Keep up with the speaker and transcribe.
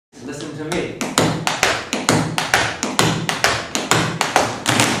Listen to me.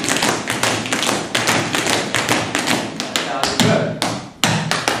 That sounds good.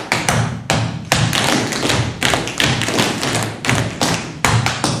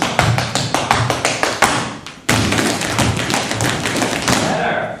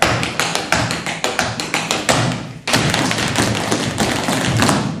 Better.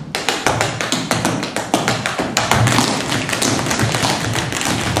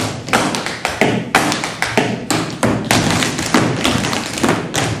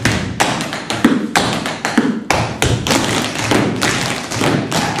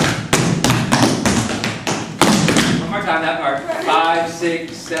 Time that part. 5,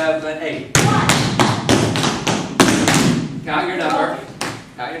 6, 7, 8. Count your number.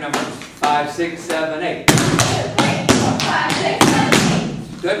 Count your number. 5, 6, 7, 8. 5, 6, 7,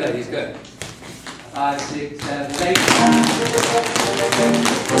 8. Good, ladies, good. 5, 6, 7, 8.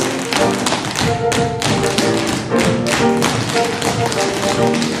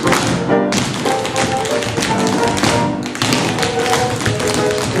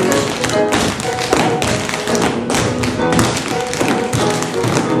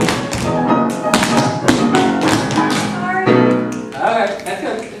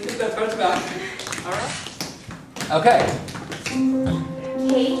 Okay.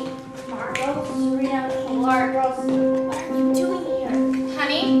 Kate, Margot, Serena, Clark, what are you doing here?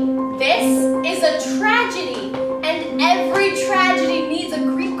 Honey, this is a tragedy, and every tragedy needs a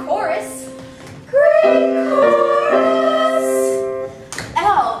Greek chorus. Greek chorus!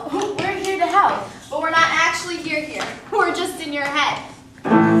 Oh, we're here to help, but we're not actually here. We're just in your head.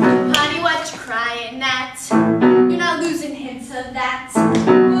 Honey, what you crying at? You're not losing hints of that.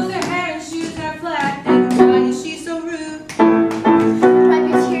 Close her hair and shoes are flat. Why is she so rude? Wipe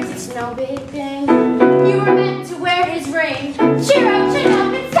your tears, it's no big thing. You were meant to wear his ring. Cheer up,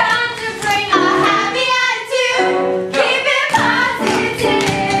 it's time to bring a happy attitude. Keep it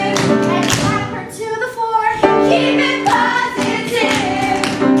positive. And clap her to the floor. Keep it positive.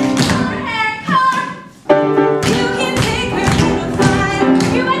 And tell her hair color. You can take her to a fire.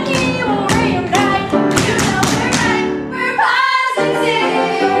 You and he will reunite. You know we're right, we're positive.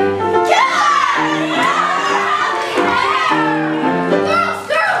 Girls!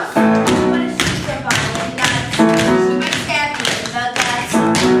 What is she for buying nuts? She might stab you in the guts.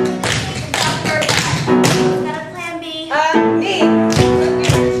 Think about her back. Who's got a plan B? Me. Look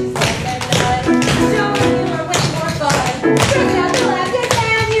at her, she's like that nut. Showing you are way more fun. Bring out the left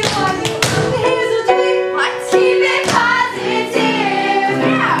hand, you walking on the hazel tree. What? Keep it positive.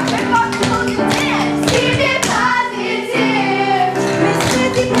 Yeah, rip off the clothes and dance. Keep it positive. Miss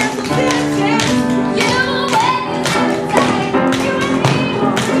Cindy Pencil Dance. You win another day. You and me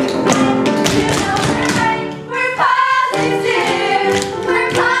will reunite. You know we're right. We're positive.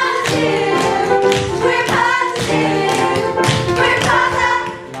 We're positive. We're positive. We're positive.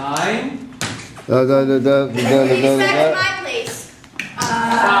 9. Please back to my place.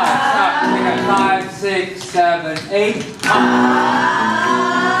 Stop. We got 5, 6, 7, 8.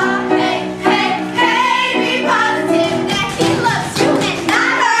 Hey, be positive that he loves you and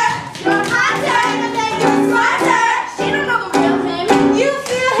not her. You're hotter and then you're smarter. She don't know the real him. You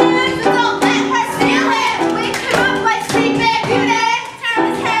feel him, so don't let her steal him. Wake him up like sleeping beauty. Turn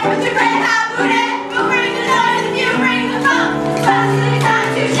his head with your red hot booty. You bring the noise and you bring the fun. Positive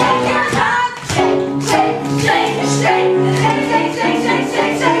time to shake your tongue. Shake, shake, shake, shake, shake, shake, shake, shake,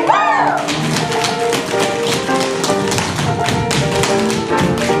 shake, shake. Woo!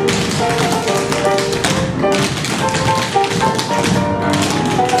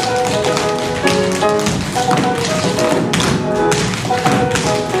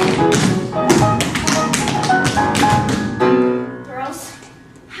 Girls,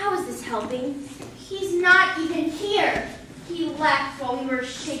 how is this helping? He's not even here. He left while we were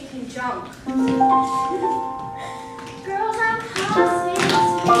shaking junk. Girls, I'm positive.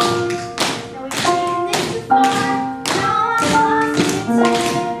 Now we've taken this too far. Now I'm positive.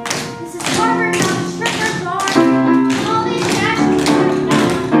 This is Harvard, not a stripper bar. All these national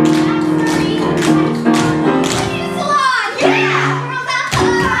that's the reason it's salon. Yeah! Girls, I'm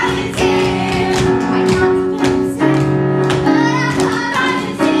positive. My God's positive. But I'm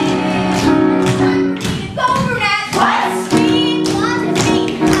positive. It's time for me to go brunette. What? We wanted me.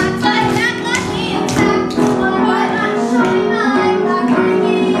 I'm but not lucky. In fact, what I'm showing my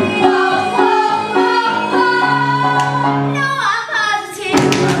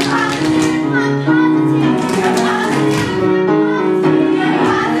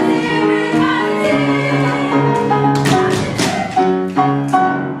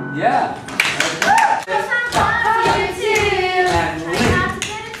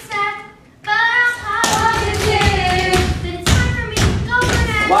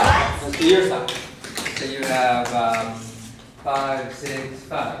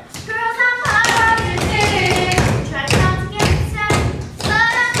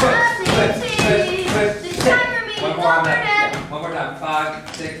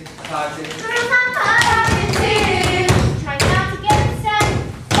 5, 6. Girls, I'm positive. Try not to get upset,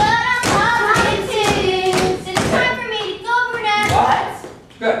 but I'm positive. It's time for me to go brunette. What?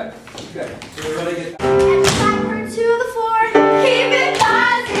 Good. Good. So we really get And backward to the floor. Keep it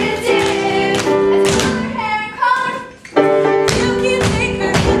positive. As color, hair, and color. You can think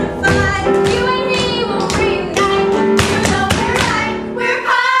we're gonna fight. You and me will reunite. You know we're right. We're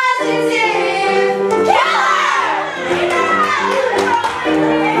positive.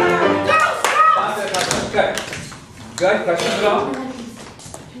 Girls, Good. Good. Questions at all?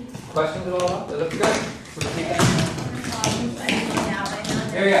 Questions at all? That looks good. We'll take that.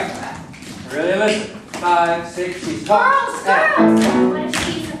 Here we go. Really listen. 5, 6, 7. Girls, what if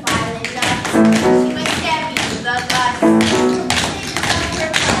she's a violin dust? She might stab you with the bus.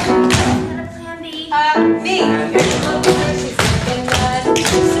 Plan B. Me. And Look at her, she's looking good.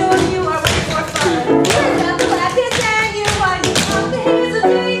 Sure you are way more fun. Turns out the laugh is and you are you come to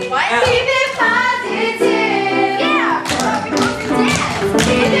hesitate. What? Keep it positive. Yeah. We're going to dance.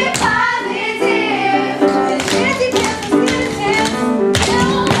 Keep it positive. It's fancy pants, we're gonna dance.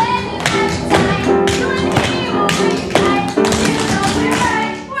 Till when you have time, you and me will reunite. You know we're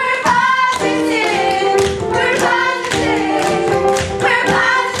right. We're positive. We're positive. We're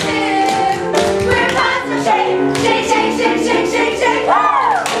positive. We're positive. Shake, shake, shake, shake, shake, shake, shake.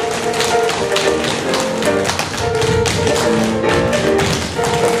 Woo!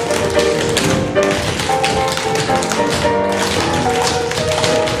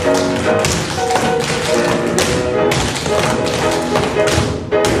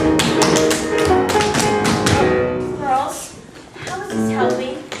 Girls, how is this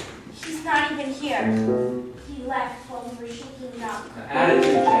helping? He's not even here. He left while we were shaking up. the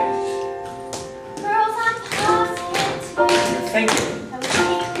attitude change. Girls, I'm positive. Thank you. I was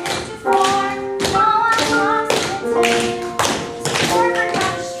taking this too far. No, I'm positive. He's a pervert,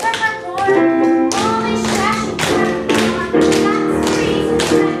 not a stripper lord. All these trashy on. That's the reason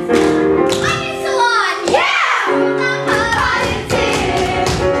that it's on. I'm in salon. Yeah! I'm positive.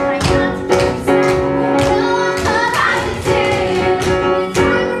 Try not to get upset. No, I'm positive. It's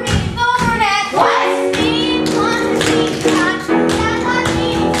time for me to go brunette. What? Me, want to see touch. That's what me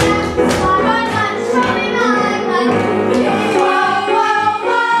exactly. But not showing on my whoa, whoa,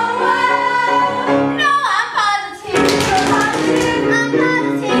 whoa, whoa. No, I'm positive. You're positive. I'm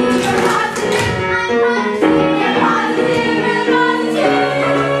positive. You're positive. I'm positive. You're positive. You're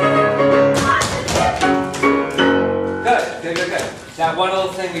positive. Good. Now, one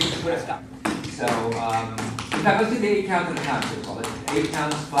little thing we should put a stop. So, in fact, let's do the 8 counts at a time. So call it 8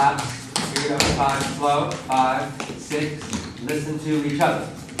 counts flaps. Here we go. 5, slow. 5, 6. Listen to each other.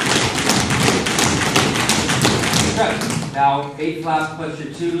 Good. Now, 8 flaps plus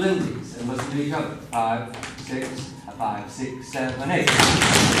your 2 Lindsays and listen to each other. 5, 6, 5, 6, 7, 8.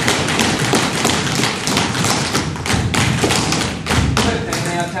 Good. Same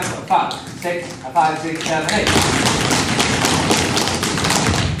thing up tempo. 5, 6, 5, 6, 7, 8.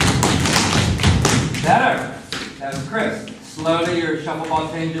 Better. That was crisp. Slowly, your shuffle ball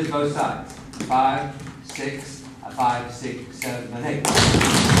changes both sides. 5, 6, 5, 6, 7, 8.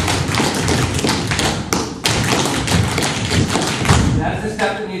 That's the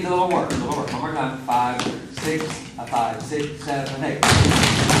step that needs a little work. One more time. 5, 6, 5, 6, 7, 8.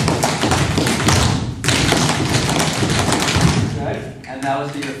 Good. And now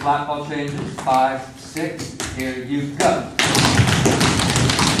let's do your flat ball changes. 5, 6. Here you go.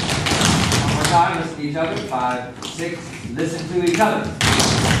 Time, listen to each other. 5, 6. Listen to each other.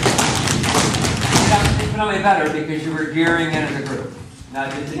 That's infinitely better because you were gearing in as a group,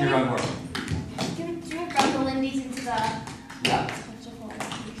 not just in your own world. Do we rub the Lindy's into the... Yeah.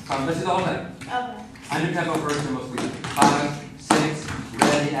 This is the whole thing. Okay. Under tempo first and we'll sweep. 5, 6,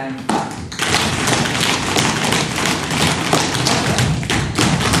 ready, and 5.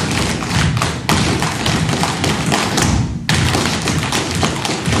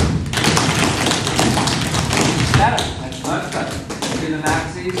 Better. That's much better. Let's do the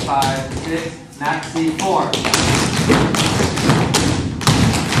maxis. 5, 6, maxi 4.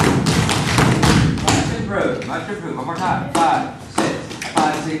 Much improved. One more time. 5, 6,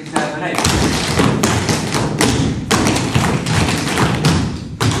 5, 6, 7, 8.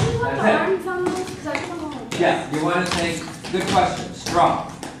 That's it. Yeah, you want to think, good question,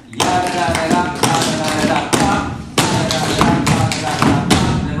 strong.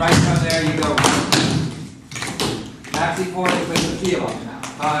 And right from there you go. Maxi 4 is with the feel on now.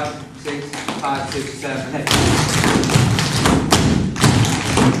 5, 6, 5, 6, 7, 8.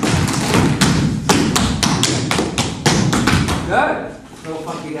 Good. A little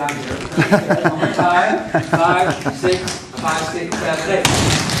funky down here. One more time. 5, 6, 5, 6, 7,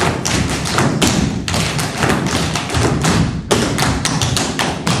 8.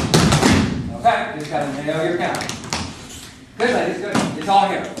 gotta nail your count. Good, ladies, good. It's all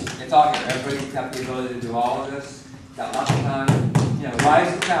here. It's all here. Everybody's got the ability to do all of this. Got lots of time. You know,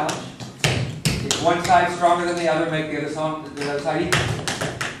 rise the challenge. If one side's stronger than the other, make the other side equal.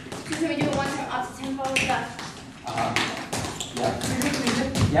 Can we do it one time up to tempo with that? Yeah.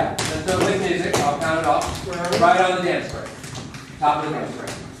 Yeah, let's do it with music. I'll count it off. Right on the dance break. Top of the dance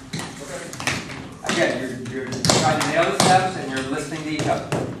break. Again, you're trying to nail the steps and you're listening to each other.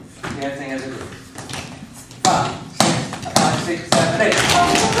 Dancing as a group. 5, 6, 7, 8.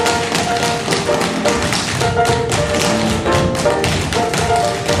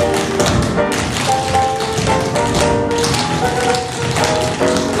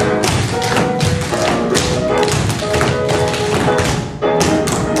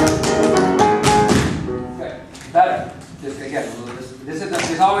 Better. Just again,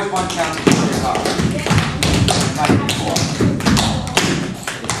 there's always one count.